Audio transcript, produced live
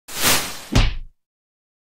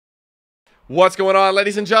What's going on,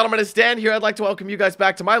 ladies and gentlemen? It's Dan here. I'd like to welcome you guys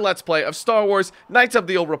back to my Let's Play of Star Wars Knights of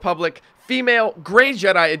the Old Republic Female Grey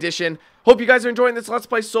Jedi Edition. Hope you guys are enjoying this Let's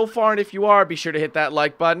Play so far, and if you are, be sure to hit that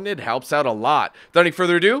like button. It helps out a lot. Without any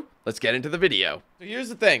further ado, let's get into the video. So here's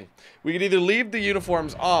the thing. We can either leave the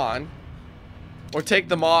uniforms on or take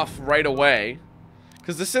them off right away.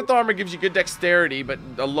 Because the Sith armor gives you good dexterity, but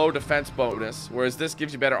a low defense bonus, whereas this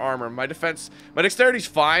gives you better armor. My dexterity's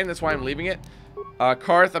fine, that's why I'm leaving it.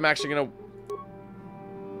 Karth, I'm actually gonna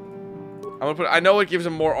put, I know it gives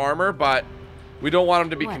him more armor, but we don't want him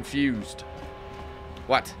to be confused.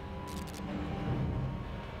 What?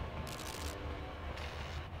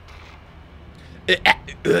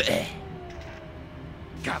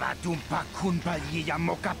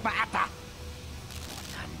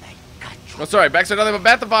 Oh, sorry, back's nothing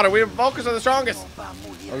but Bantha fodder. We Vulcans are the strongest. I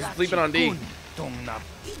was sleeping on D.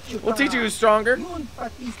 We'll teach you who's stronger.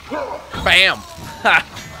 Bam!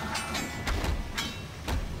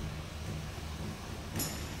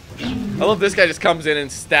 I love this guy just comes in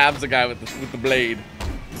and stabs the guy with the blade.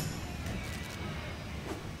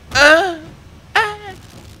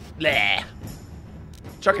 Bleh.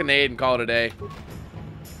 Chuck a nade and call it a day.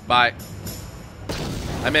 Bye.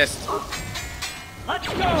 I missed. Let's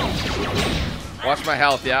go. Watch my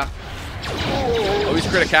health, yeah? Oh, he's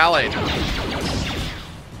criticalade.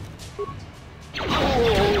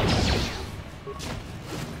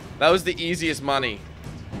 That was the easiest money.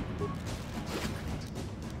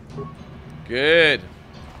 Good.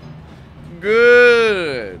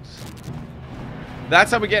 Good.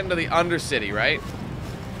 That's how we get into the Undercity, right?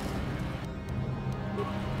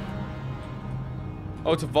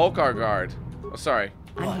 Oh, it's a Volcar guard. Oh, sorry.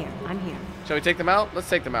 I'm here. Shall we take them out? Let's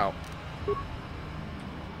take them out.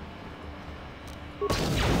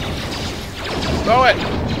 Throw it!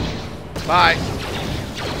 Bye.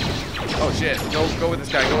 Oh shit. Go with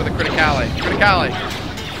this guy. Go with the criticality. Criticality.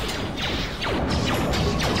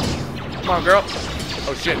 Come on, girl.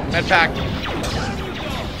 Oh shit. Med pack.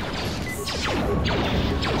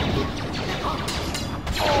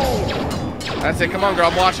 That's it. Come on, girl.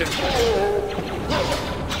 I'm watching.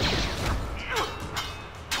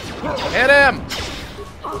 Hit him!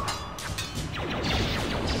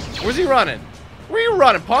 Where's he running? Where are you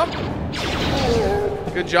running, pump?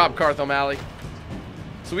 Good job, Karth O'Malley.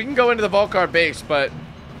 So we can go into the Volcar base, but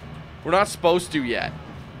we're not supposed to yet.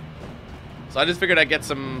 So I just figured I'd get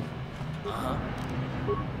some...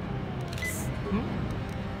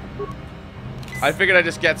 I figured I'd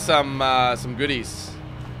just get some goodies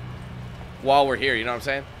while we're here, you know what I'm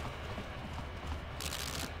saying?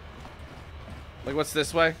 Like, what's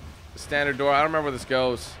this way? The standard door. I don't remember where this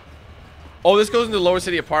goes. Oh, this goes into the lower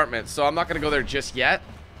city apartments, so I'm not going to go there just yet.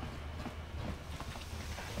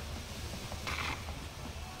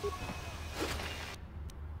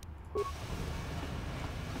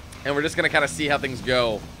 And we're just going to kind of see how things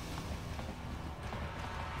go.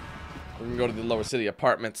 We're going to go to the lower city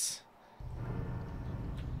apartments.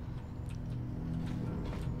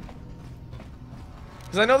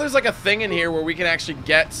 Because I know there's like a thing in here where we can actually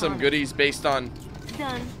get some goodies based on...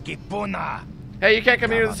 Done. Hey, you can't come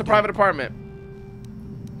here. This is a private apartment.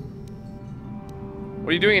 What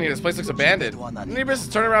are you doing in here? This place looks abandoned. Neighbors,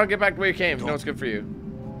 turn around and get back the way you came. You know what's good for you.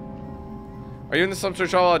 Are you in some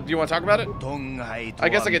sort of... do you want to talk about it? I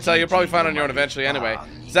guess I could tell you. You'll probably find on your own eventually anyway.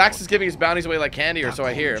 Zax is giving his bounties away like candy, or so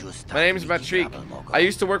I hear. My name is Matrik. I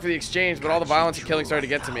used to work for the exchange, but all the violence and killing started to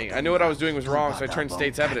get to me. I knew what I was doing was wrong, so I turned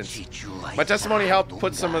state's evidence. My testimony helped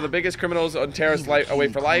put some of the biggest criminals on terrorists away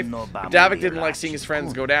for life, but Davik didn't like seeing his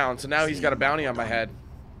friends go down, so now he's got a bounty on my head.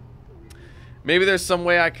 Maybe there's some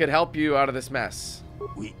way I could help you out of this mess.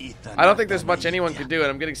 I don't think there's much anyone could do, and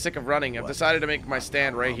I'm getting sick of running. I've decided to make my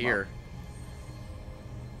stand right here.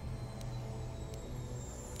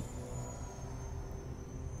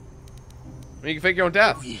 I mean, you can fake your own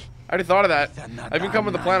death. I already thought of that. I've been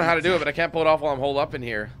coming with a plan on how to do it, but I can't pull it off while I'm holed up in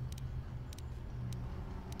here.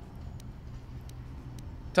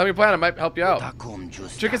 Tell me your plan, I might help you out.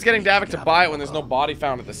 Trick is getting Davik to buy it when there's no body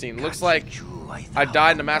found at the scene. Looks like I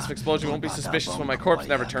died in a massive explosion. Won't be suspicious when my corpse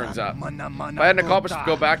never turns up. If I hadn't accomplished to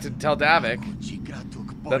go back to tell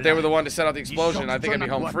Davik that they were the one to set out the explosion, I think I'd be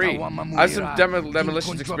home free. I have some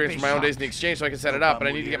demolitions experience from my own days in the exchange, so I can set it up, but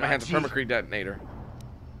I need to get my hands on a permacrete detonator.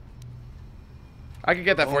 I can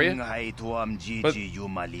get that for you, but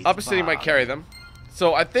Upper City might carry them.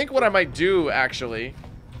 So I think what I might do, actually,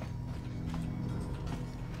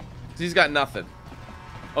 he's got nothing.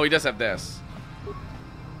 Oh, he does have this.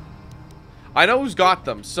 I know who's got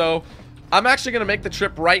them, so I'm actually going to make the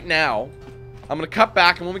trip right now. I'm going to cut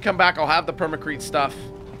back, and when we come back, I'll have the permacrete stuff,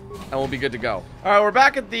 and we'll be good to go. All right, we're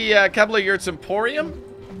back at the Kebla Yurt's Emporium.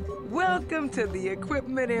 Welcome to the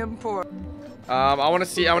equipment import. I want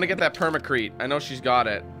to get that permacrete. I know she's got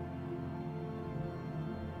it.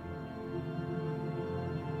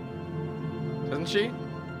 Doesn't she?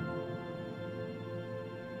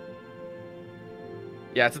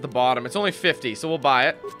 Yeah, it's at the bottom. It's only 50, so we'll buy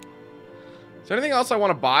it. Is there anything else I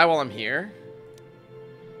want to buy while I'm here?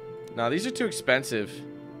 No, these are too expensive.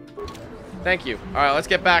 Thank you. All right, let's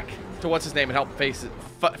get back to what's his name and help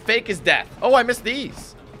fake his death. Oh, I missed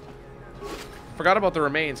these. Forgot about the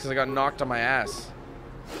remains because I got knocked on my ass.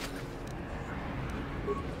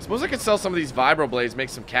 Suppose I could sell some of these vibroblades, make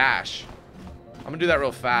some cash. I'm gonna do that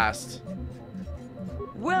real fast.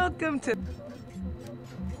 Welcome to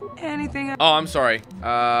anything. Oh, I'm sorry.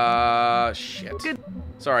 Shit. Good.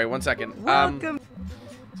 Sorry, 1 second. Welcome.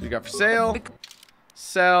 So we got for sale.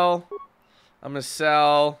 Sell. I'm gonna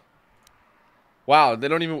sell. Wow, they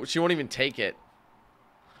don't even. She won't even take it.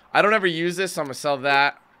 I don't ever use this, so I'm gonna sell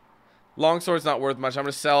that. Longsword's not worth much. I'm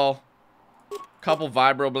gonna sell a couple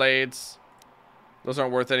vibroblades. Those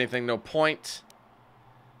aren't worth anything. No point.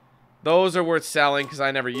 Those are worth selling because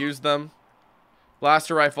I never used them.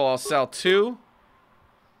 Blaster rifle, I'll sell 2.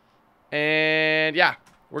 And yeah,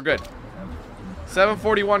 we're good.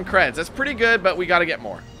 741 creds. That's pretty good, but we gotta get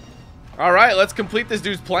more. All right, let's complete this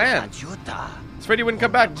dude's plan. Afraid he wouldn't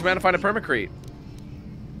come back. Just man to find a permacrete.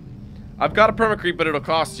 I've got a permacrete, but it'll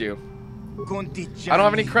cost you. I don't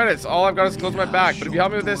have any credits. All I've got is close my back. But if you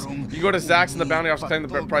help me with this, you go to Zax and the bounty officer claim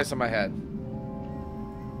the price on my head.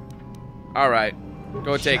 All right,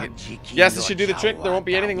 go take it. Yes, this should do the trick. There won't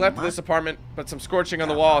be anything left of this apartment, but some scorching on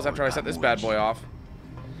the walls after I set this bad boy off.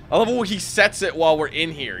 I love how he sets it while we're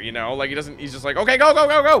in here. You know, like he doesn't. He's just like, okay, go, go,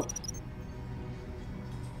 go, go.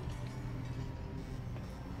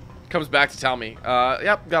 Comes back to tell me.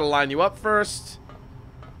 Yep, gotta line you up first.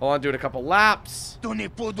 Hold on, doing a couple laps.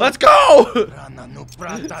 Let's go!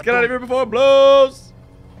 Let's get out of here before it blows.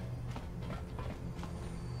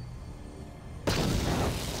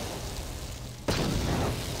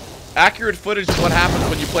 Accurate footage is what happens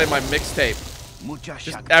when you play my mixtape.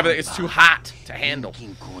 Just everything, it's too hot to handle.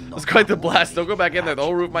 It's quite the blast. Don't go back in there. The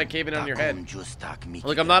whole roof might cave in on your head.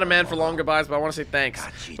 Look, I'm not a man for long goodbyes, but I want to say thanks.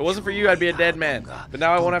 If it wasn't for you, I'd be a dead man. But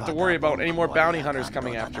now I won't have to worry about any more bounty hunters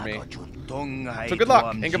coming after me. So good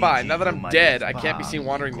luck and goodbye. Now that I'm dead, I can't be seen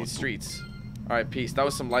wandering these streets. Alright, peace. That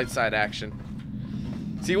was some light side action.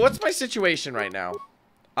 See, what's my situation right now?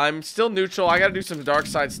 I'm still neutral. I gotta do some dark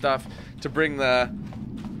side stuff to bring the...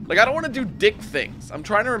 Like, I don't want to do dick things. I'm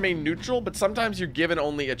trying to remain neutral, but sometimes you're given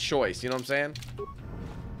only a choice. You know what I'm saying?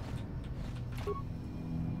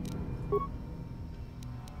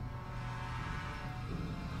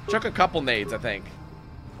 Chuck a couple nades, I think.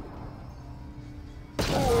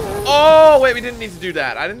 Oh, wait, we didn't need to do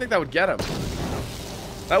that. I didn't think that would get him.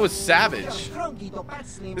 That was savage.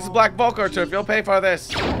 This is Black Vulcar turf. You'll pay for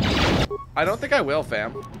this. I don't think I will,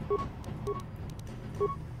 fam.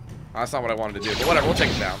 Oh, that's not what I wanted to do, but whatever, we'll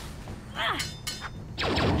take him down.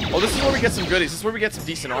 Oh, this is where we get some goodies. This is where we get some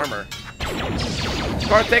decent armor.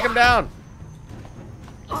 Karth, take him down.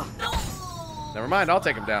 Never mind, I'll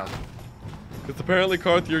take him down. Because apparently,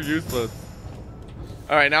 Karth, you're useless.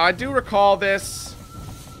 Alright, now I do recall this.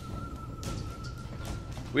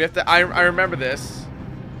 We have to, I remember this.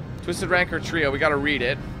 Twisted Rancor Trio, we gotta read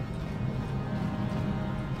it.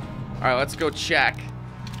 Alright, let's go check.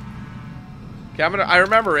 Okay, I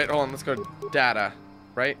remember it. Hold on, let's go to data.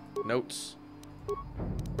 Right? Notes.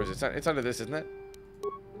 Where is it? It's under this, isn't it?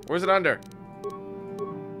 Where's it under?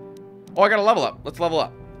 Oh, I gotta level up. Let's level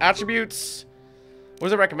up. Attributes. What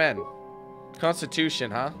does it recommend? Constitution,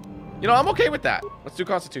 huh? You know, I'm okay with that. Let's do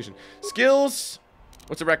Constitution. Skills.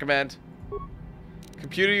 What's it recommend?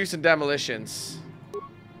 Computer use and demolitions.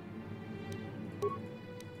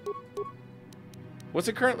 What's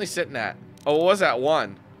it currently sitting at? Oh, it was at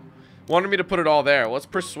 1. Wanted me to put it all there. Let's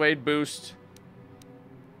persuade boost.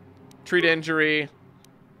 Treat injury.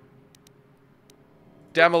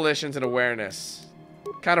 Demolitions and awareness.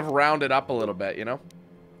 Kind of round it up a little bit, you know?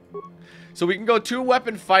 So we can go 2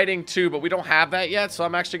 weapon fighting 2, but we don't have that yet. So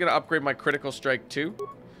I'm actually going to upgrade my critical strike 2.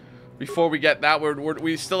 Before we get that,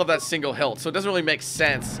 we still have that single hilt. So it doesn't really make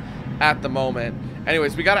sense at the moment.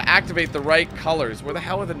 Anyways, we got to activate the right colors. Where the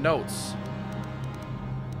hell are the notes?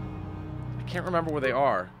 I can't remember where they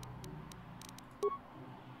are.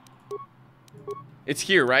 It's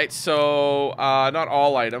here, right? So, not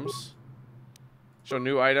all items. Show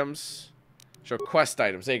new items. Show quest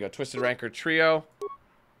items. There you go. Twisted Rancor Trio.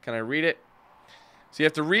 Can I read it? So you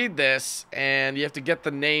have to read this, and you have to get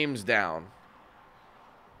the names down.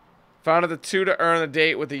 Founded the 2 to earn a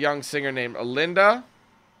date with a young singer named Alinda.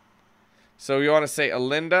 So you want to say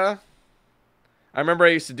Alinda. I remember I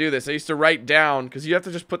used to do this. I used to write down, because you have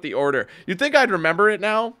to just put the order. You'd think I'd remember it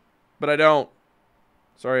now, but I don't.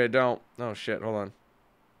 Sorry, I don't. Oh, shit. Hold on.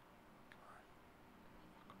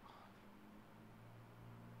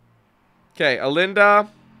 Okay, Alinda.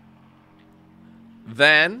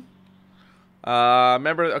 Then.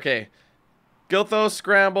 Remember, okay. Gilthos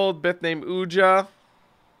scrambled. Bith named Uja.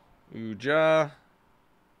 Uja.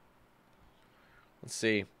 Let's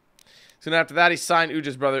see. Soon after that, he signed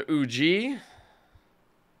Uja's brother, Uji.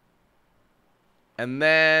 And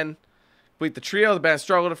then, complete the trio. The band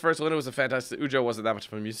struggled at first. Alinda was a fantastic. Uja wasn't that much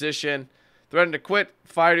of a musician. Threatened to quit.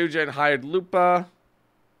 Fired Uja and hired Lupa.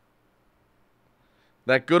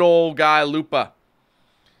 That good old guy, Lupa.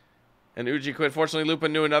 And Uji quit. Fortunately, Lupa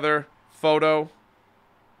knew another photo.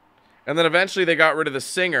 And then eventually they got rid of the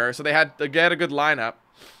singer. So they had a good lineup.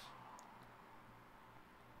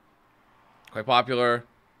 Quite popular.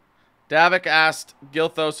 Davik asked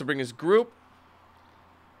Gilthos to bring his group.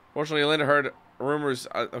 Fortunately, Alinda heard rumors.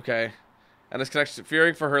 Okay. And his connection,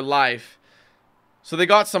 fearing for her life. So they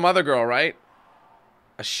got some other girl, right?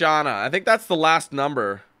 Ashana. I think that's the last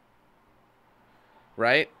number.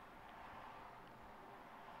 Right?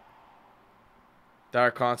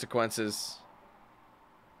 Dire consequences.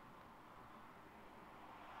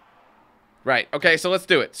 Right. Okay, so let's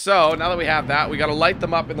do it. So, now that we have that, we got to light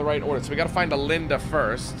them up in the right order. So we got to find Alinda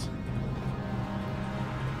first.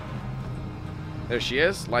 There she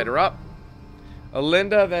is. Light her up.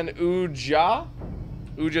 Alinda, then Uja.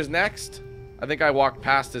 Uja's next. I think I walked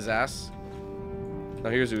past his ass. No,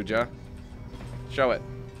 here's Uja. Show it.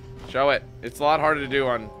 Show it. It's a lot harder to do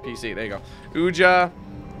on PC. There you go. Uja,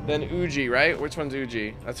 then Uji, right? Which one's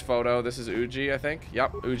Uji? That's photo. This is Uji, I think.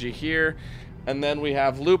 Yep, Uji here. And then we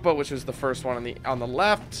have Lupa, which was the first one on the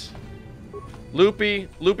left. Loopy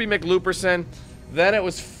McLooperson. Then it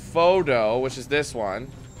was Photo, which is this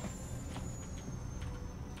one.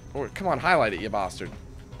 Oh, come on, highlight it, you bastard.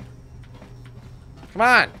 Come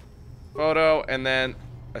on! Photo, and then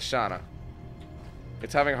Ashana.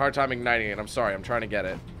 It's having a hard time igniting it. I'm sorry, I'm trying to get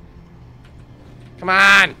it. Come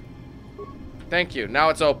on! Thank you. Now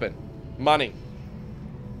it's open. Money.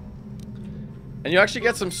 And you actually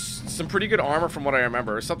get some pretty good armor from what I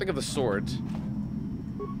remember. Something of the sort.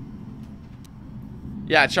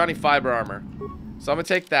 Yeah, shiny fiber armor. So I'm going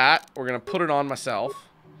to take that. We're going to put it on myself.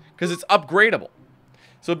 Because it's upgradable.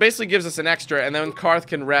 So it basically gives us an extra. And then Karth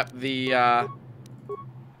can rep the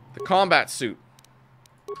combat suit.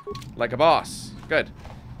 Like a boss. Good.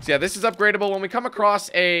 So yeah, this is upgradable. When we come across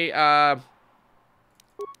a...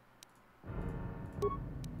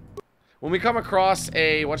 when we come across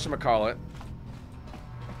a... whatchamacallit?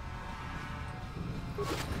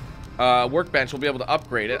 Workbench, we'll be able to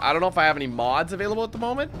upgrade it. I don't know if I have any mods available at the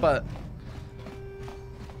moment, but...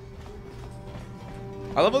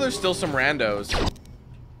 I love how there's still some randos.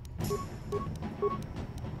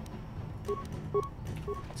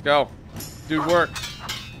 Let's go. Dude, work.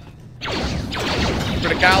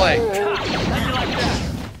 Criticale.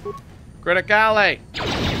 Criticale.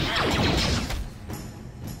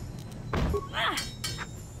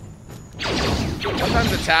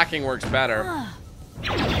 Sometimes attacking works better.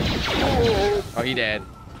 Oh, he dead.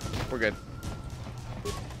 We're good.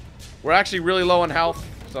 We're actually really low on health,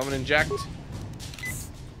 so I'm gonna inject.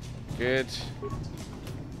 Good.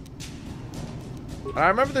 I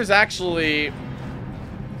remember there's actually...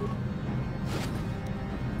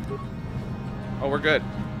 Oh, we're good.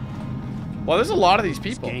 Well, there's a lot of these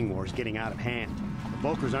people. This gang war's getting out of hand. The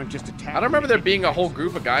Vulkars aren't just attacking. I don't remember there being a whole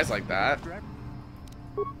group of guys like that.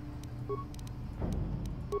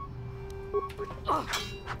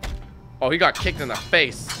 Oh, he got kicked in the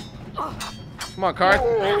face. Come on,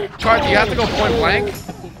 Karth. Karth, you have to go point blank.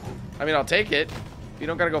 I mean, I'll take it. You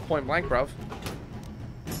don't gotta go point blank, bruv.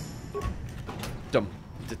 Dumb.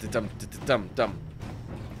 Dumb. Dumb. Dumb.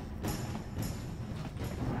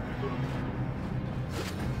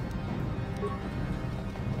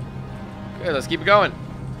 Okay, let's keep it going.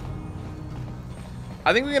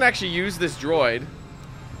 I think we can actually use this droid.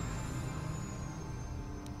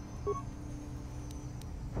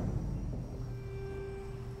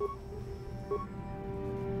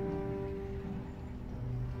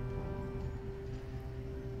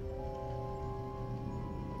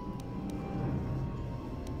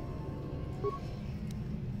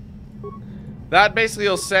 That basically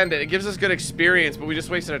will send it. It gives us good experience, but we just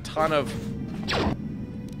wasted a ton of...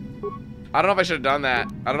 I don't know if I should have done that.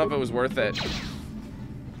 I don't know if it was worth it.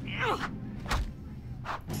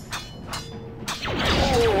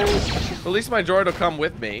 At least my droid will come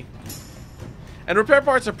with me. And repair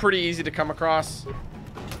parts are pretty easy to come across.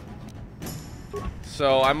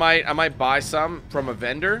 So I might buy some from a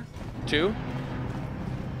vendor, too.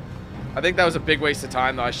 I think that was a big waste of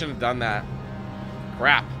time, though. I shouldn't have done that.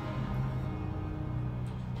 Crap.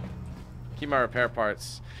 Keep my repair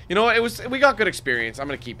parts. You know what? We got good experience. I'm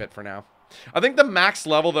going to keep it for now. I think the max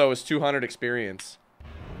level, though, is 200 experience.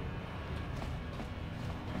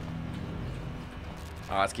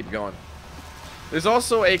 Let's keep going. There's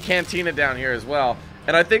also a cantina down here as well.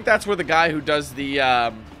 And I think that's where the guy who does the...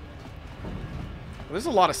 there's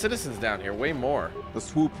a lot of citizens down here. Way more. The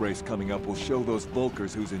swoop race coming up will show those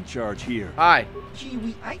Vulkars who's in charge here. Hi.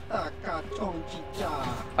 I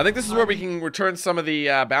think this is where we can return some of the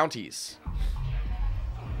bounties.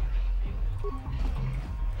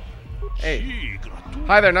 Hey.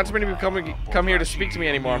 Hi there. Not too many people come here to speak to me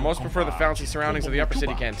anymore. Most prefer the fancy surroundings of the Upper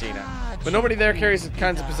City Cantina. But nobody there carries the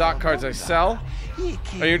kinds of Pazak cards I sell.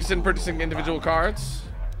 Are you interested in purchasing individual cards?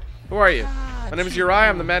 Who are you? My name is Uri.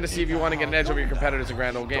 I'm the man to see if you want to get an edge over your competitors in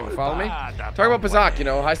Grand Old Game. Follow me? Talk about Pazak, you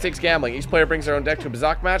know, high-stakes gambling. Each player brings their own deck to a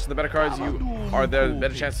Pazak match. The better cards you are, the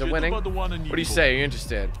better chance of winning. What do you say? Are you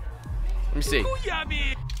interested? Let me see.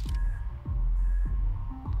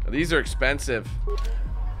 These are expensive.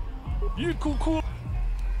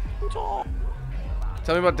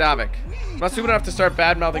 Tell me about Davik. I'm not stupid enough to start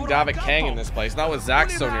bad-mouthing Davik Kang in this place. Not with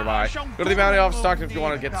Zach's so nearby. Go to the bounty office, talk to him if you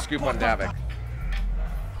want to get the scoop on Davik.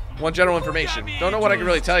 One general information. Don't know what I can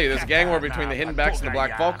really tell you. There's a gang war between the Hidden Becks and the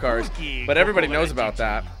Black Vulkars, but everybody knows about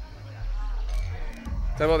that.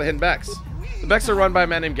 Tell me about the Hidden Becks. The Becks are run by a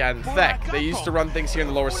man named Gadden Thek. They used to run things here in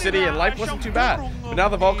the lower city, and life wasn't too bad. But now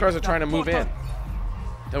the Vulkars are trying to move in.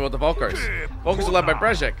 Tell me about the Vulkars. Vulkars are led by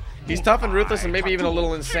Brezhik. He's tough and ruthless and maybe even a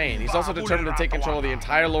little insane. He's also determined to take control of the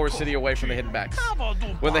entire lower city away from the Hidden Becks.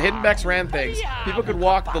 When the Hidden Becks ran things, people could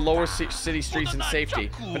walk the lower city streets in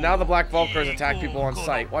safety. But now the Black Vulkars attack people on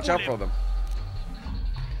sight. Watch out for them.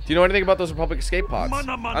 Do you know anything about those Republic escape pods?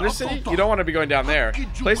 Undercity? You don't want to be going down there. The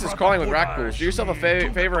place is crawling with rat pools. Do yourself a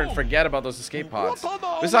favor and forget about those escape pods.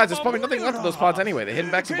 Besides, there's probably nothing left of those pods anyway. The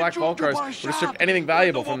Hidden Becks and Black Vulkars would have stripped anything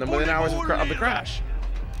valuable from them within hours of the crash.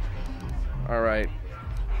 Alright.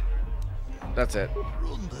 That's it.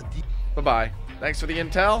 Bye-bye. Thanks for the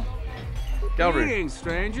intel. Gelrud. Greetings,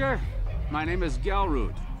 stranger. My name is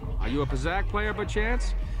Gelrud. Are you a Pazak player by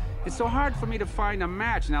chance? It's so hard for me to find a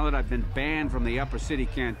match now that I've been banned from the Upper City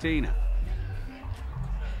Cantina.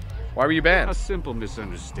 Why were you banned? A simple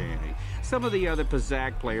misunderstanding. Some of the other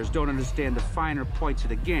Pazak players don't understand the finer points of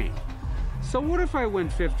the game. So what if I win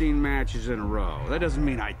 15 matches in a row? That doesn't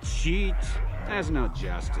mean I cheat. There's no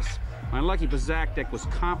justice. My lucky Pazak deck was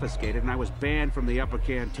confiscated and I was banned from the Upper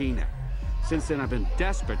Cantina. Since then, I've been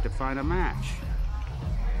desperate to find a match.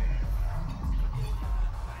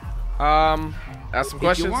 Ask some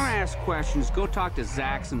questions. If you want to ask questions, go talk to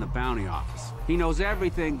Zax in the bounty office. He knows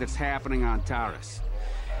everything that's happening on Taurus.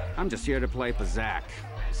 I'm just here to play Pazak.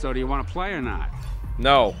 So do you want to play or not?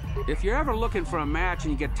 No. If you're ever looking for a match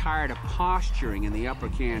and you get tired of posturing in the Upper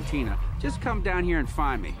Cantina, just come down here and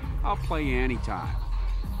find me. I'll play you anytime.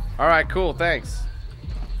 Alright, cool, thanks.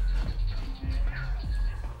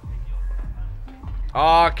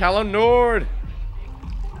 Aw, Calo Nord!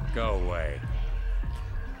 Go away.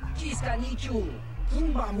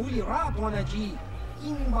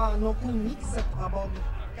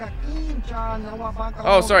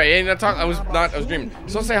 Oh, sorry, I was dreaming.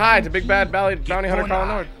 So say hi to Big Bad Bounty Hunter Calo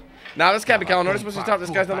Nord. Nah, this can't be Calo Nord. It's supposed to stop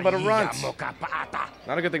this guy's nothing but a runt.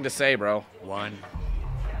 Not a good thing to say, bro.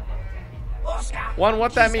 One,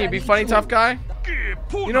 what that mean? Be funny, tough guy?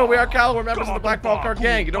 You know, we are Cal, we're members of the Black Vulkar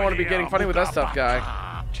gang. You don't want to be getting funny with us, tough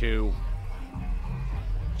guy. 2.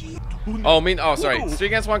 Oh, sorry. 3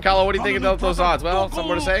 against 1, Cal, what do you think about those odds? Well, something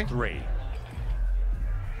more to say? 3.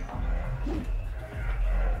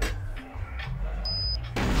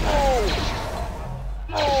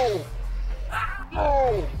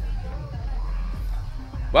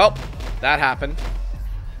 Well, that happened.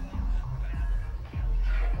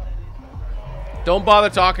 Don't bother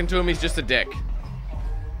talking to him, he's just a dick.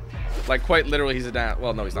 Like, quite literally, he's a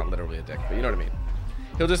well, no, he's not literally a dick, but you know what I mean.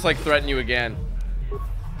 He'll just, like, threaten you again.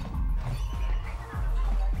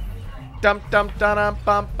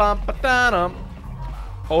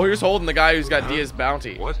 Oh, here's holding the guy who's got Dia's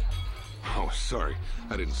bounty. What? Oh, sorry.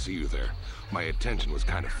 I didn't see you there. My attention was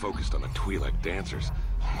kind of focused on the Twi'lek dancers.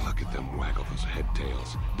 Look at them waggle those head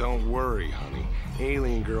tails. Don't worry, honey.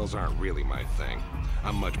 Alien girls aren't really my thing.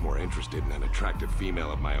 I'm much more interested in an attractive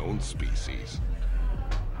female of my own species.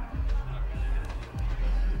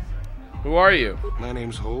 Who are you? My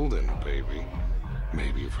name's Holden, baby.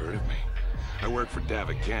 Maybe you've heard of me. I work for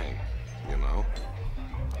Davik Kang, you know.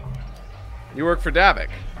 You work for Davik?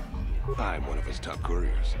 I'm one of his top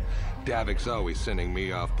couriers. Davik's always sending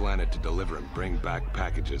me off planet to deliver and bring back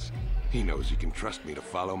packages. He knows he can trust me to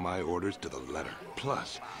follow my orders to the letter.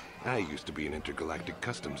 Plus, I used to be an intergalactic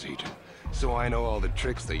customs agent, so I know all the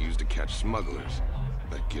tricks they use to catch smugglers.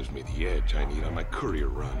 That gives me the edge I need on my courier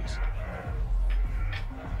runs.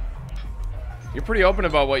 You're pretty open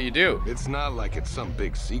about what you do. It's not like it's some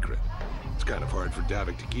big secret. It's kind of hard for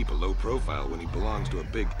Davik to keep a low profile when he belongs to a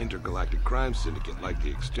big intergalactic crime syndicate like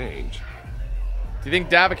the Exchange. Do you think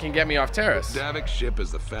Davik can get me off Taris? Davik's ship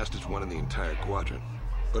is the fastest one in the entire quadrant.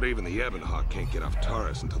 But even the Ebonhawk can't get off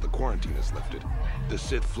Taris until the quarantine is lifted. The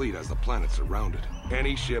Sith fleet has the planet surrounded.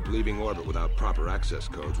 Any ship leaving orbit without proper access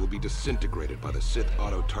codes will be disintegrated by the Sith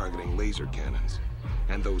auto-targeting laser cannons.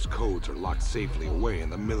 And those codes are locked safely away in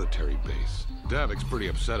the military base. Davik's pretty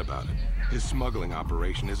upset about it. His smuggling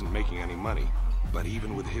operation isn't making any money. But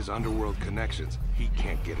even with his underworld connections, he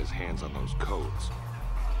can't get his hands on those codes.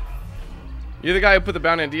 You're the guy who put the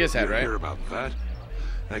bounty on Dia's head, You right? hear about that?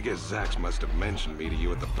 I guess Zax must have mentioned me to you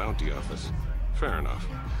at the bounty office. Fair enough.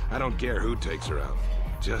 I don't care who takes her out.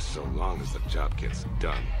 Just so long as the job gets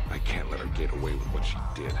done. I can't let her get away with what she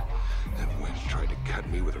did. That wench tried to cut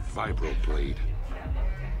me with her vibro blade.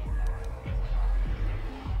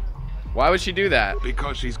 Why would she do that?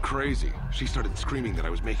 Because she's crazy. She started screaming that I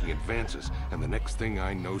was making advances, and the next thing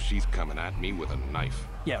I know, she's coming at me with a knife.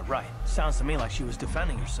 Yeah, right. Sounds to me like she was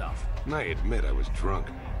defending herself. And I admit I was drunk.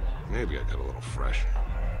 Maybe I got a little fresh.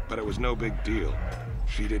 But it was no big deal.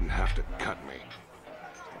 She didn't have to cut me.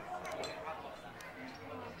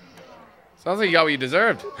 Sounds like you got what you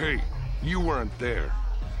deserved. Hey, you weren't there.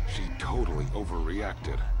 She totally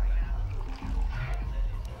overreacted.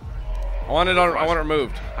 I want it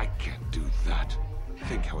removed. I can't do that.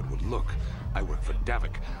 Think how it would look. I work for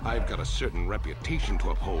Davik. I've got a certain reputation to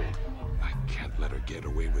uphold. I can't let her get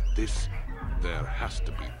away with this. There has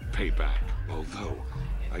to be payback. Although,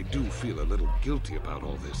 I do feel a little guilty about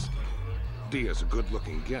all this. Dia's a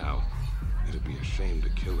good-looking gal. It'd be a shame to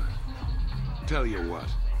kill her. Tell you what,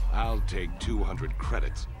 I'll take 200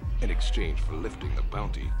 credits in exchange for lifting the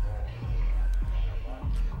bounty.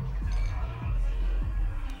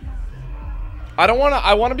 I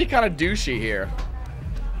want to be kind of douchey here.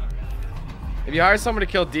 If you hire someone to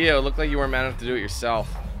kill Dia, it looked like you weren't man enough to do it yourself.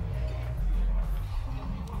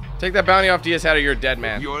 Take that bounty off Dia's head or you're a dead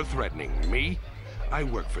man. You're threatening me? I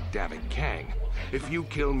work for Davik Kang. If you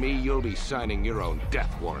kill me, you'll be signing your own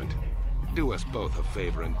death warrant. Do us both a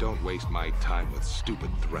favor and don't waste my time with stupid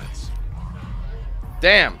threats.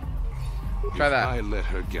 Damn. Try that. If I let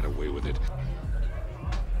her get away with it,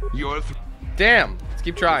 you're Damn. Let's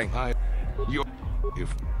keep trying.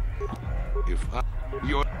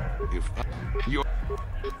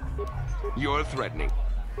 You're threatening.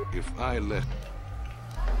 If I let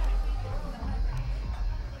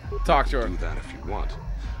Talk to her. do that if you want,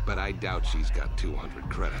 but I doubt she's got 200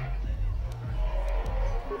 credit.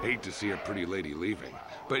 Hate to see a pretty lady leaving,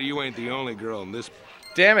 but you ain't the only girl in this.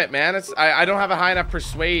 Damn it, man. I don't have a high enough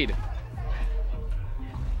persuade.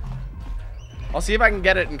 I'll see if I can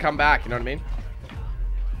get it and come back, you know what I mean?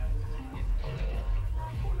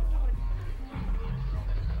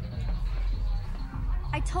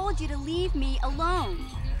 I told you to leave me alone.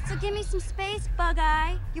 So give me some space,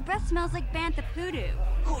 Bug-Eye. Your breath smells like bantha poodoo.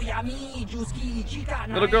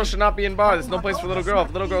 Little girl should not be in bar. There's no place for little girl.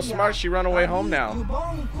 If little girl's smart, she run away home now. Who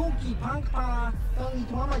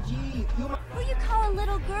you calling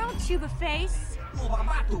little girl, Chuba Face?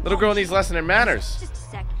 Little girl needs lesson in manners. Just a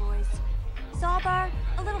sec, boys. Sawbar,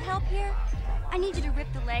 a little help here? I need you to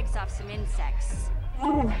rip the legs off some insects.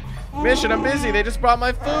 Mission, I'm busy. They just brought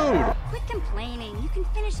my food. Quit complaining. You can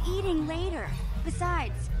finish eating later.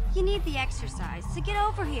 Besides, you need the exercise, so get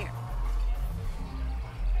over here.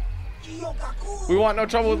 We want no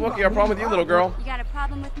trouble with Wookiee. Our problem with you, little girl. You got a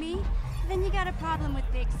problem with me? Then you got a problem with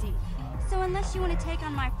Big Z. So unless you want to take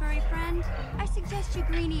on my furry friend, I suggest you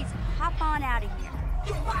greenies hop on out of here.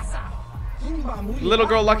 Little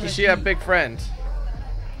girl lucky she had big friend.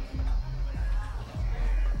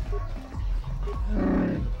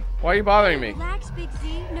 Why are you bothering me? Relax, Big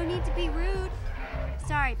Z. No need to be rude.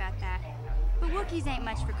 Sorry about that. But Wookiees ain't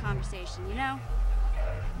much for conversation, you know?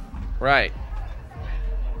 Right.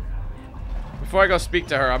 Before I go speak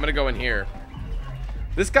to her, I'm gonna go in here.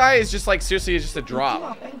 This guy is just like, seriously, is just a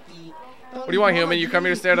drop. What do you want, human? You come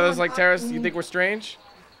here to stare at us like terrorists? You think we're strange?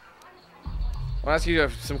 I'll ask you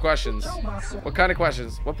some questions. What kind of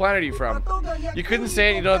questions? What planet are you from? You couldn't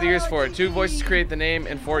say it, you don't have the ears for it. 2 voices create the name,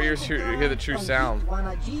 and 4 ears hear the true sound.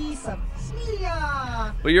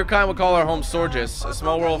 But your kind would call our home Sorgus, a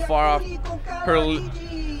small world far off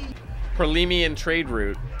Perlemian trade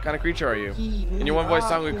route. What kind of creature are you? In your one voice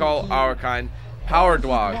song we call our kind Power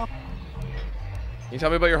Dwog. Can you tell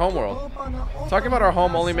me about your homeworld? Talking about our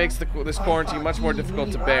home only makes this quarantine much more difficult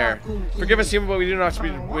to bear. Forgive us, human, but we do not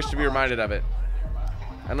wish to be reminded of it.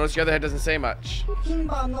 I notice your other head doesn't say much.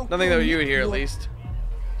 Nothing that you would hear, at least.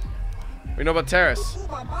 We know about Terrace.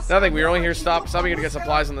 Nothing. We were only here stopping here to get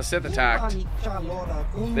supplies when the Sith attacked.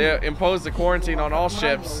 They imposed the quarantine on all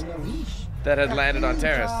ships that had landed on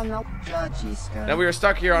Terrace. Now we are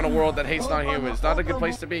stuck here on a world that hates non-humans. Not a good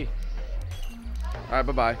place to be. Alright,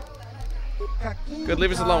 bye-bye. Good,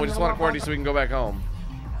 leave us alone. We just want to quarantine so we can go back home.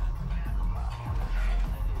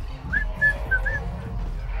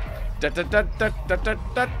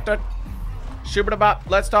 Shubba-da-bop.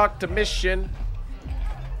 Let's talk to mission.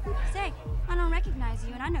 Say, I don't recognize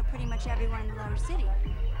you, and I know pretty much everyone in the lower city.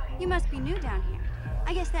 You must be new down here.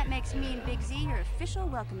 I guess that makes me and Big Z your official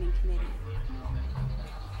welcoming committee.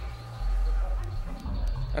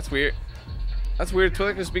 That's weird. That's weird.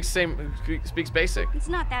 Twilight speaks basic. It's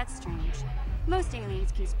not that strange. Most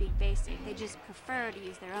aliens can speak basic. They just prefer to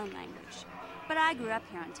use their own language. But I grew up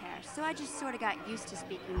here on Terrace, so I just sort of got used to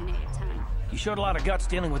speaking the native tongue. You showed a lot of guts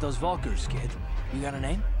dealing with those Vulkars, kid. You got a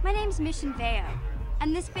name? My name's Mission Veo,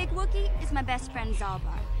 and this big Wookiee is my best friend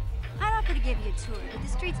Zalbar. I'd offer to give you a tour, but the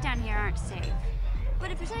streets down here aren't safe. But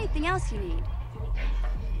if there's anything else you need...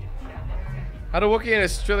 How do Wookiee and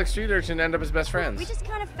his Twi'lek street urchin end up as best friends? We just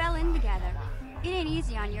kind of fell in together. It ain't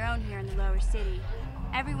easy on your own here in the lower city.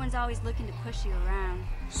 Everyone's always looking to push you around.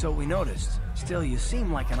 So we noticed. Still, you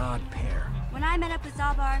seem like an odd pair. When I met up with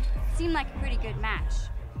Zalbar, it seemed like a pretty good match.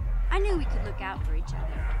 I knew we could look out for each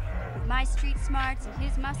other. With my street smarts and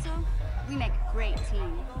his muscle, we make a great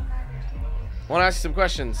team. I want to ask you some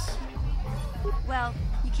questions. Well,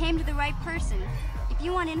 you came to the right person. If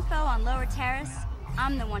you want info on Lower Terrace,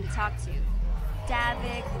 I'm the one to talk to.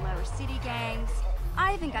 Davik, the Lower City gangs.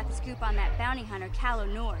 I even got the scoop on that bounty hunter,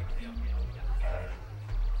 KotOR.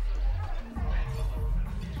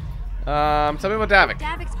 Tell me about Davik.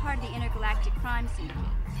 Davik's part of the intergalactic crime syndicate,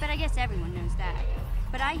 but I guess everyone knows that.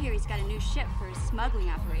 But I hear he's got a new ship for his smuggling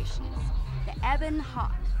operations, the Ebon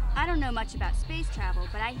Hawk. I don't know much about space travel,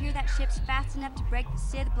 but I hear that ship's fast enough to break the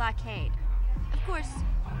Sith blockade. Of course,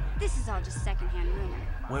 this is all just secondhand rumor.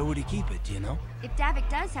 Where would he keep it, do you know? If Davik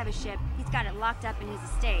does have a ship, he's got it locked up in his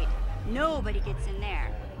estate. Nobody gets in there,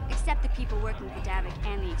 except the people working for Davik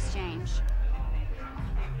and the exchange.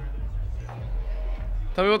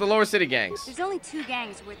 Tell me about the lower city gangs. There's only two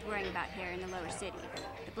gangs worth worrying about here in the lower city.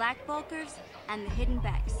 The Black Vulkars and the Hidden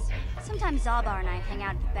Becks. Sometimes Zalbar and I hang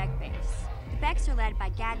out at the Beck base. The Becks are led by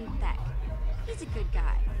Gadden Beck. He's a good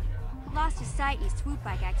guy. Lost his sight in a swoop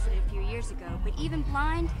bike accident a few years ago, but even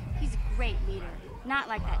blind, he's a great leader. Not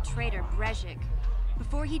like that traitor Brezhik.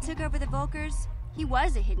 Before he took over the Vulkars, he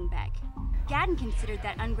was a Hidden Beck. Gadden considered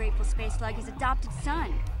that ungrateful space slug his adopted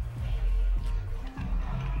son.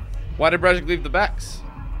 Why did Brezhik leave the Becks?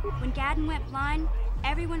 When Gadden went blind,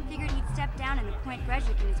 everyone figured he'd step down and appoint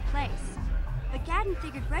Brezhik in his place. But Gadden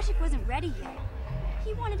figured Brezhik wasn't ready yet.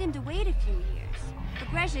 He wanted him to wait a few years. But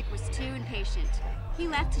Brezhik was too impatient. He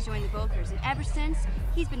left to join the Vulkars, and ever since,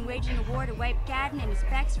 he's been waging a war to wipe Gadden and his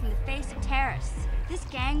Becks from the face of Terrace. This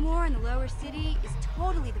gang war in the lower city is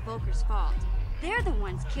totally the Vulkars' fault. They're the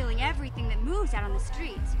ones killing everything that moves out on the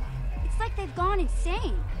streets. It's like they've gone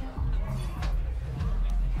insane.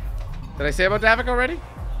 Did I say about Davik already?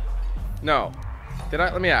 No. Did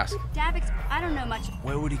I? Let me ask. Davik's... I don't know much...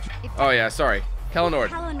 Where would he keep... Oh yeah, sorry. KotOR.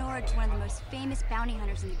 KotOR is one of the most famous bounty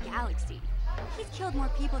hunters in the galaxy. He's killed more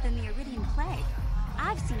people than the Iridian Plague.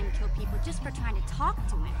 I've seen him kill people just for trying to talk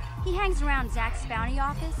to him. He hangs around Zach's bounty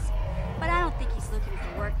office, but I don't think he's looking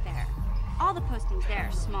for work there. All the postings there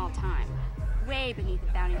are small time, way beneath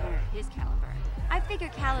a bounty hunter of his caliber. I figure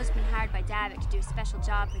Callow's been hired by Davik to do a special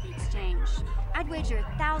job for the exchange. I'd wager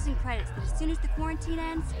 1,000 credits that as soon as the quarantine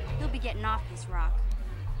ends, he'll be getting off this rock.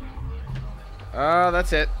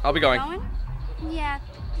 That's it. I'll be going. Yeah,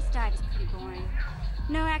 this dive is pretty boring.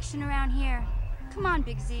 No action around here. Come on,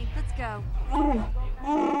 Big Z, let's go.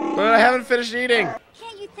 But I haven't finished eating.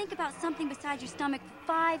 Can't you think about something besides your stomach for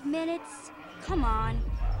 5 minutes? Come on.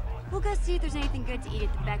 We'll go see if there's anything good to eat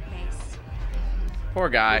at the Beck base. Poor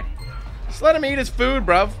guy. Just let him eat his food,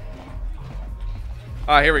 bruv.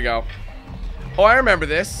 Ah, here we go. Oh, I remember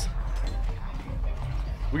this.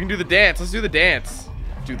 We can do the dance. Let's do the dance.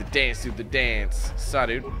 Do the dance, do the dance. Sa,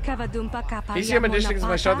 dude. PC, I'm auditioning because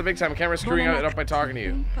my show at the big time. Camera's screwing it up by talking to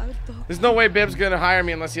you. There's no way Bib's gonna hire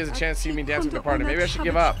me unless he has a chance to see me dance with the partner. Maybe I should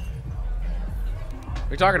give up.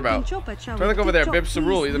 are you talking about? Try to look over there. Bib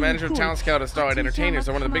Sarul, he's the manager of Talent Scout and Starlight Entertainers.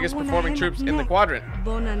 They're one of the biggest performing troops in the quadrant.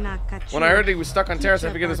 When I heard he was stuck on Terrace,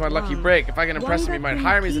 I figured this was my lucky break. If I can impress him, he might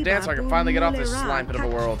hire me as a dancer. I can finally get off this slime pit of a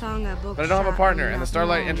world. But I don't have a partner, and the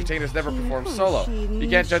Starlight Entertainers never perform solo. You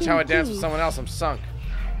can't judge how I dance with someone else. I'm sunk.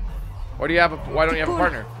 Why don't you have a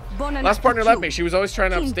partner? Last partner left me. She was always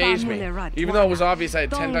trying to upstage me, even though it was obvious I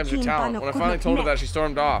had 10 times her talent. When I finally told her that, she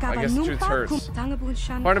stormed off. I guess the truth hurts.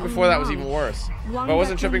 Partner before that was even worse. If I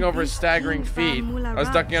wasn't tripping over his staggering feet, I was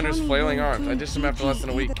ducking under his flailing arms. I ditched him after less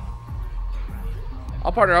than a week.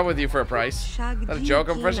 I'll partner up with you for a price. Not a joke.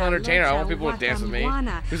 I'm a professional entertainer. I want people to dance with me.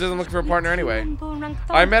 Who says I'm looking for a partner anyway?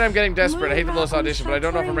 I admit I'm getting desperate. I hate the lowest audition, but I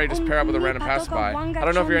don't know if I'm ready to just pair up with a random passerby. I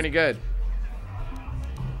don't know if you're any good.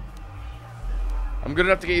 I'm good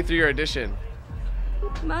enough to get you through your audition.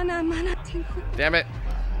 Damn it.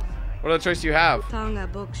 What other choice do you have? Come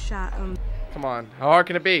on. How hard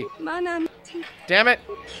can it be? Damn it.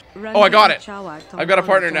 Oh, I got it. I've got a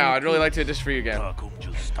partner now. I'd really like to audition for you again.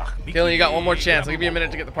 Kaylee, you got one more chance. I'll give you a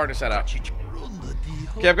minute to get the partner set up.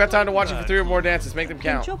 Okay, I've got time to watch you for 3 or more dances. Make them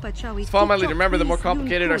count. Just follow my lead. Remember, the more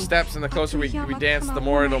complicated our steps and the closer we dance, the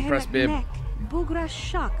more it'll impress Bib. Don't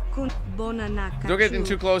get in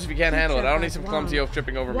too close if you can't handle it. I don't need some clumsy oaf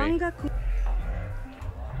tripping over me.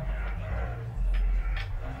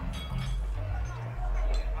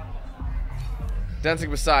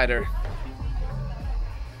 Dancing beside her.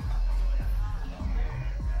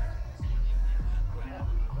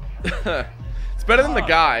 It's better than the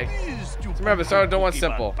guy. So remember, the don't want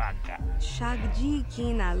simple.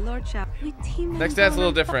 Next dance a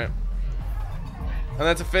little different. And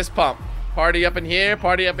that's a fist pump. Party up in here,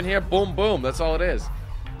 boom, boom. That's all it is.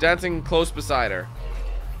 Dancing close beside her.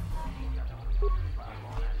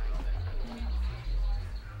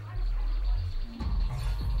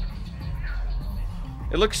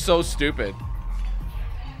 It looks so stupid.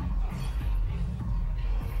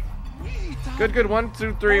 Good, good. 1,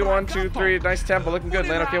 2, 3, 1, 2, 3. Nice tempo. Looking good,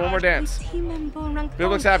 Lane. Okay, one more dance. Bill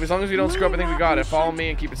looks happy. As long as we don't screw up, I think we got it. Follow me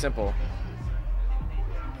and keep it simple.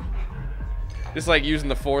 Just like using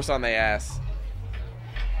the force on the ass.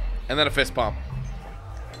 And then a fist pump.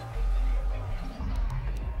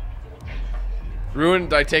 Ruined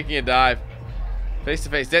by taking a dive. Face to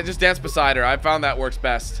face. Just dance beside her. I found that works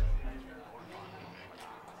best.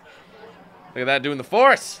 Look at that, doing the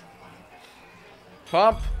force.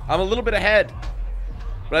 Pump. I'm a little bit ahead.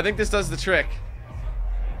 But I think this does the trick.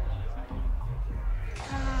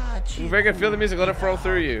 Very good. Feel the music. Let it flow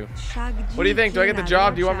through you. What do you think? Do I get the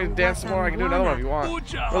job? Do you want me to dance some more? I can do another one if you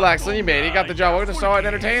want. Relax, Lynn, you made it. You got the job. Welcome to Starlight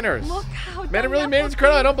Entertainers. Man, it really made it.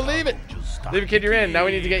 Incredible. I don't believe it. Leave a kid, you're in. Now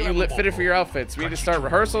we need to get you fitted for your outfits. We need to start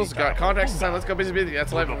rehearsals. Got contracts to sign. Let's go busy.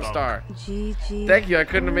 That's life of a star. Thank you. I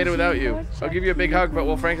couldn't have made it without you. I'll give you a big hug, but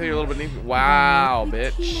well, frankly, you're a little beneath me. Wow,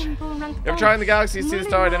 bitch. If you're trying the galaxy to see the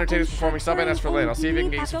Starlight Entertainers performing, stop by and ask for Lynn. I'll see if you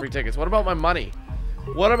can get you some free tickets. What about my money?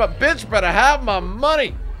 What about, bitch, better have my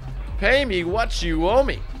money. Pay me what you owe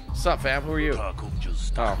me. What's up, fam? Who are you? Oh,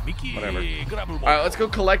 whatever. Alright, let's go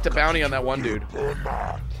collect a bounty on that one dude.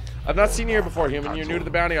 I've not seen you here before, human. You're new to the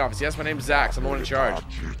bounty office. Yes, my name's Zax. I'm the one in charge.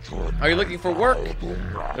 Are you looking for work?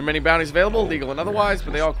 There are many bounties available, legal and otherwise,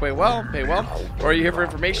 but they all pay well. Or are you here for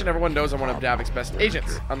information? Everyone knows I'm one of Davik's best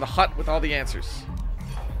agents. I'm the hut with all the answers.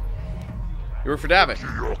 You work for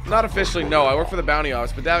Davik? Not officially, no. I work for the bounty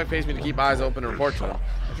office, but Davik pays me to keep eyes open and report to him.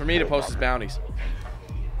 And for me to post his bounties.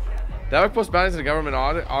 Davik posts bounties in the government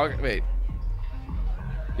audit. Wait.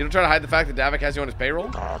 You don't try to hide the fact that Davik has you on his payroll?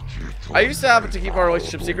 I used to have it to keep our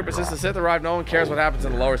relationship secret, but since the Sith arrived, no one cares what happens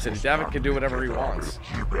in the lower city. Davik can do whatever he wants.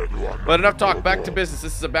 But enough talk. Back to business.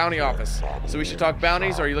 This is a bounty office. So we should talk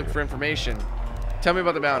bounties, or are you looking for information? Tell me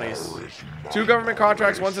about the bounties. 2 government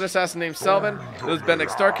contracts. One's an assassin named Selvin. There's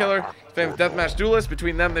Benedict Starkiller, famous deathmatch duelist.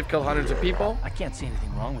 Between them, they've killed hundreds of people. I can't see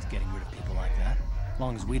anything wrong with getting rid of people like that. As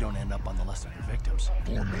long as we don't end up on the list of your victims.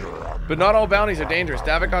 But not all bounties are dangerous.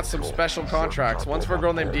 Davik got some special contracts. One's for a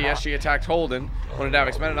girl named Dia. She attacked Holden, one of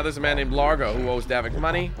Davik's men. Another's a man named Largo, who owes Davik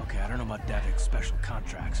money. Okay, I don't know about Davik's special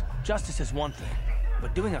contracts. Justice is one thing,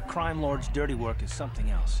 but doing a crime lord's dirty work is something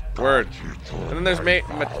else. Word. And then there's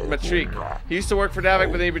Matrik. He used to work for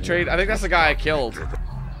Davik, but then he betrayed. I think that's the guy I killed.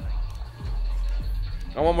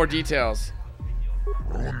 I want more details.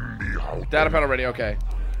 Data pad already, okay.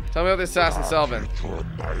 Tell me about the assassin Selvin.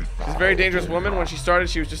 She's a very dangerous woman. When she started,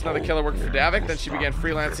 she was just another killer working for Davik. Then she began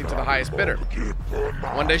freelancing to the highest bidder.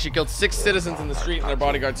 One day, she killed 6 citizens in the street and their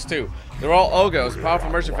bodyguards too. They're all Ogos, a powerful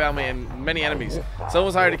merchant family and many enemies. Someone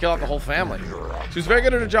was hired to kill out the whole family. She was very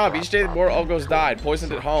good at her job. Each day, more Ogos died,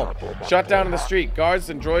 poisoned at home, shot down in the street. Guards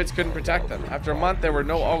and droids couldn't protect them. After a month, there were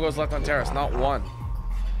no Ogos left on Terrace, not one.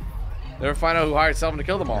 They were find out who hired Selvin to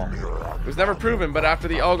kill them all. It was never proven, but after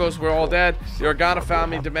the Ulgos were all dead, the Organa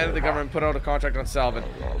family demanded the government put out a contract on Selvin.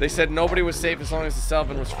 They said nobody was safe as long as the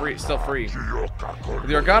Selvin was still free.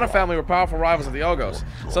 The Organa family were powerful rivals of the Ulgos.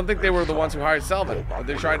 Some think they were the ones who hired Selvin, but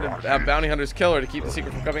they tried to have bounty hunters kill her to keep the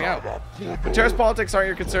secret from coming out. But Terra's politics aren't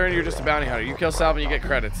your concern, you're just a bounty hunter. You kill Selvin, you get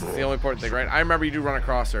credits. It's the only important thing, right? I remember you do run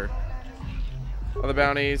across her. Other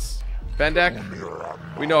bounties.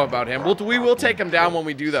 Bendek, we know about him. We will take him down when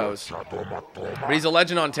we do those. But he's a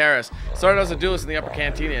legend on Terrace. Started as a duelist in the upper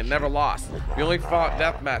Cantina and never lost. He only fought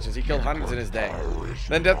death matches. He killed hundreds in his day.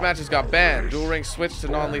 Then death matches got banned. Duel rings switched to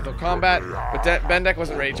non-lethal combat, but Bendek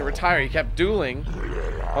wasn't ready to retire. He kept dueling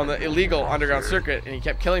on the illegal underground circuit, and he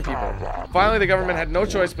kept killing people. Finally, the government had no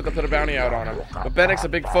choice but to put a bounty out on him. But Bendek's a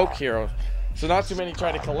big folk hero, so not too many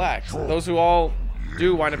try to collect. Those who all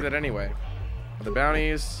do wind up dead anyway. The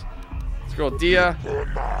bounties. This girl Dia,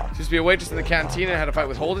 she used to be a waitress in the Cantina, had a fight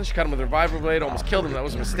with Holden. She cut him with a reviver blade, almost killed him. That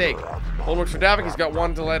was a mistake. Holden works for Davik. He's not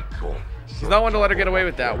one to let her get away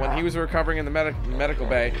with that. When he was recovering in the medical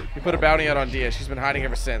bay, he put a bounty out on Dia. She's been hiding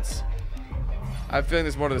ever since. I have a feeling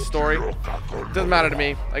there's more to the story. Doesn't matter to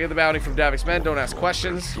me. I get the bounty from Davik's men. Don't ask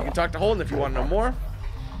questions. You can talk to Holden if you want to know more.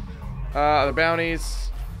 Other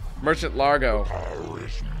bounties. Merchant Largo.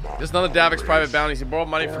 Just another Davik's private bounties. He borrowed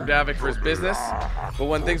money from Davik for his business, but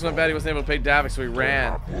when things went bad, he wasn't able to pay Davik, so he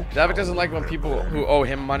ran. Davik doesn't like when people who owe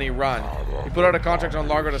him money run. He put out a contract on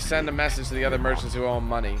Largo to send a message to the other merchants who owe him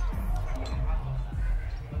money.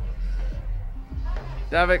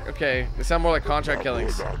 Davik, okay. They sound more like contract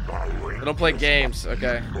killings. They don't play games,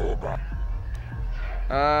 okay.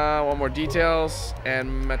 One more details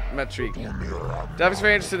and metric. Davik's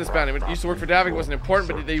very interested in this bounty. He used to work for Davik, wasn't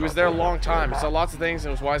important, but he was there a long time. He saw lots of things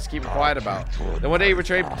and was wise to keep him quiet about. Then one day he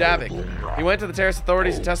betrayed Davik. He went to the terrorist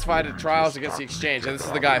authorities and testified at trials against the exchange. And this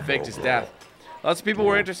is the guy who faked his death. Lots of people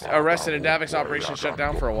were arrested and Davik's operation shut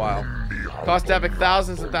down for a while. Cost Davik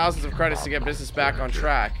thousands and thousands of credits to get business back on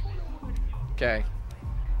track. Okay.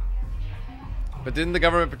 But didn't the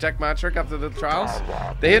government protect Matrick after the trials?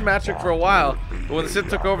 They hid Matrick for a while, but when the Sith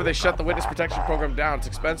took over, they shut the witness protection program down. It's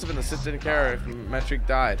expensive, and the Sith didn't care if Matrick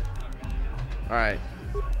died. Alright.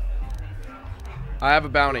 I have a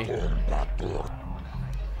bounty.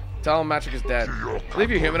 Tell him Matrick is dead. I believe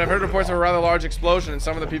you're human. I've heard reports of a rather large explosion, and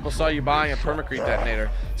some of the people saw you buying a permacrete detonator.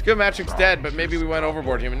 It's good Matrick's dead, but maybe we went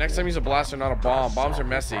overboard, human. Next time use a blaster, not a bomb. Bombs are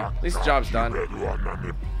messy. At least the job's done.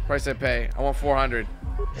 Price I pay. I want 400.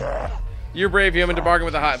 You're brave, human, to bargain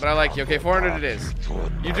with the hut, but I like you. Okay, 400 it is.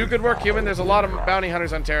 You do good work, human. There's a lot of bounty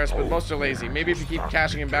hunters on Terrace, but most are lazy. Maybe if you keep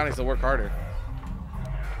cashing in bounties, they'll work harder.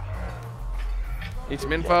 Need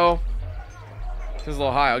some info. This is a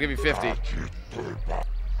little high. I'll give you 50.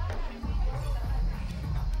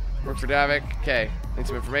 Work for Davik. Okay. Need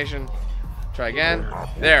some information. Try again.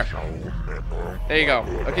 There. There you go.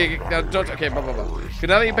 Okay, now don't. Okay, blah, blah, blah. Okay,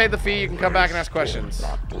 now that you paid the fee, you can come back and ask questions.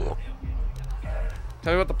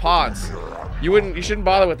 Tell me about the pods. You shouldn't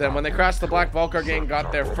bother with them. When they crashed, the Black Vulcar gang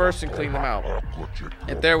got there first and cleaned them out.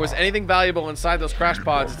 If there was anything valuable inside those crash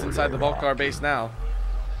pods, it's inside the Vulcar base now.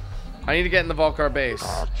 I need to get in the Vulcar base.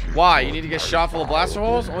 Why? You need to get shot full of blaster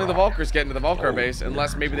holes? Only the Vulcars get into the Vulcar base,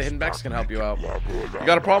 unless maybe the Hidden Becks can help you out. You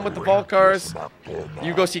got a problem with the Vulcars?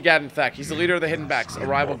 You go see Gadden Thek. He's the leader of the Hidden Becks, a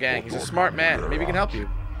rival gang. He's a smart man. Maybe he can help you.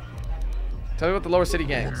 Tell me about the lower city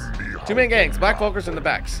gangs. Two main gangs, Black Vulcars and the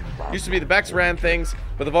Becks. Used to be the Becks ran things,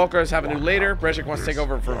 but the Vulcars have a new leader. Brezhik wants to take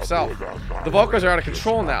over for himself. The Vulcars are out of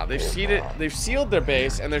control now. They've sealed their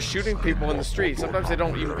base, and they're shooting people in the street. Sometimes they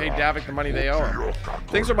don't even pay Davik the money they owe him.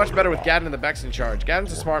 Things are much better with Gadden and the Becks in charge.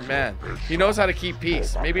 Gadden's a smart man. He knows how to keep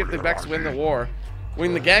peace. Maybe if the Becks win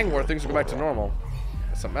the gang war, things will go back to normal.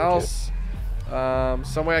 Something else.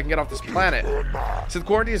 Some way I can get off this planet. Sith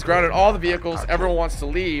quarantine has grounded all the vehicles. Everyone wants to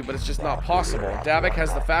leave, but it's just not possible. Davik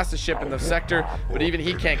has the fastest ship in the sector, but even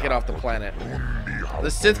he can't get off the planet. The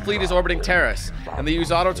Sith fleet is orbiting Terrace, and they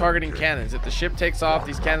use auto-targeting cannons. If the ship takes off,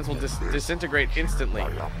 these cannons will disintegrate instantly.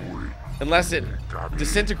 Unless it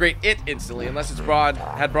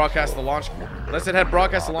had broadcast the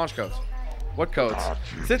launch codes. What codes?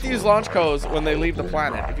 Sith use launch codes when they leave the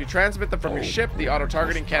planet. If you transmit them from your ship, the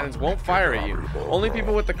auto-targeting cannons won't fire at you. Only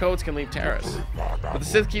people with the codes can leave Terrace. But the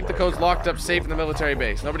Sith keep the codes locked up safe in the military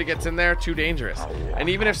base. Nobody gets in there, too dangerous. And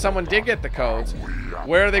even if someone did get the codes,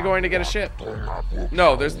 where are they going to get a ship?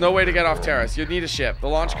 No, there's no way to get off Terrace. You'd need a ship. The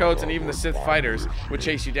launch codes and even the Sith fighters would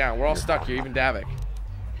chase you down. We're all stuck here, even Davik.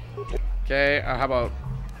 Okay, how about...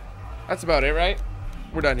 That's about it, right?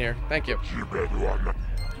 We're done here. Thank you.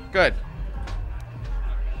 Good.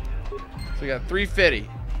 So we got 350.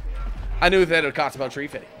 I knew that it cost about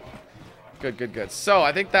 350. Good. So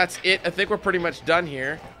I think that's it. I think we're pretty much done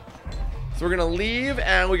here. So we're gonna leave,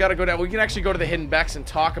 and we gotta go down. We can actually go to the Hidden Becks and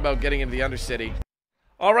talk about getting into the Undercity.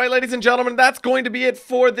 Alright, ladies and gentlemen, that's going to be it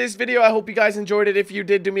for this video. I hope you guys enjoyed it. If you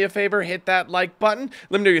did, do me a favor, hit that like button.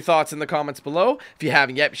 Let me know your thoughts in the comments below. If you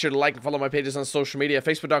haven't yet, be sure to like and follow my pages on social media.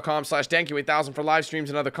 Facebook.com/DanQ8000 for live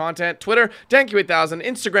streams and other content. Twitter, DanQ8000.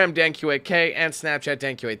 Instagram, DanQ8K. And Snapchat,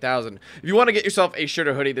 DanQ8000. If you want to get yourself a shirt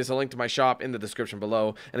or hoodie, there's a link to my shop in the description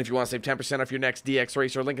below. And if you want to save 10% off your next DX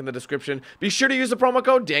Racer, link in the description. Be sure to use the promo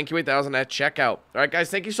code DanQ8000 at checkout. Alright,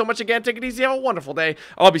 guys, thank you so much again. Take it easy. Have a wonderful day.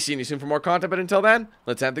 I'll be seeing you soon for more content, but until then,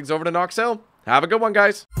 let's hand things over to Nox Hill. Have a good one,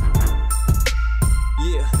 guys.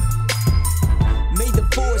 Yeah. May the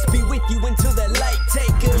force be with you until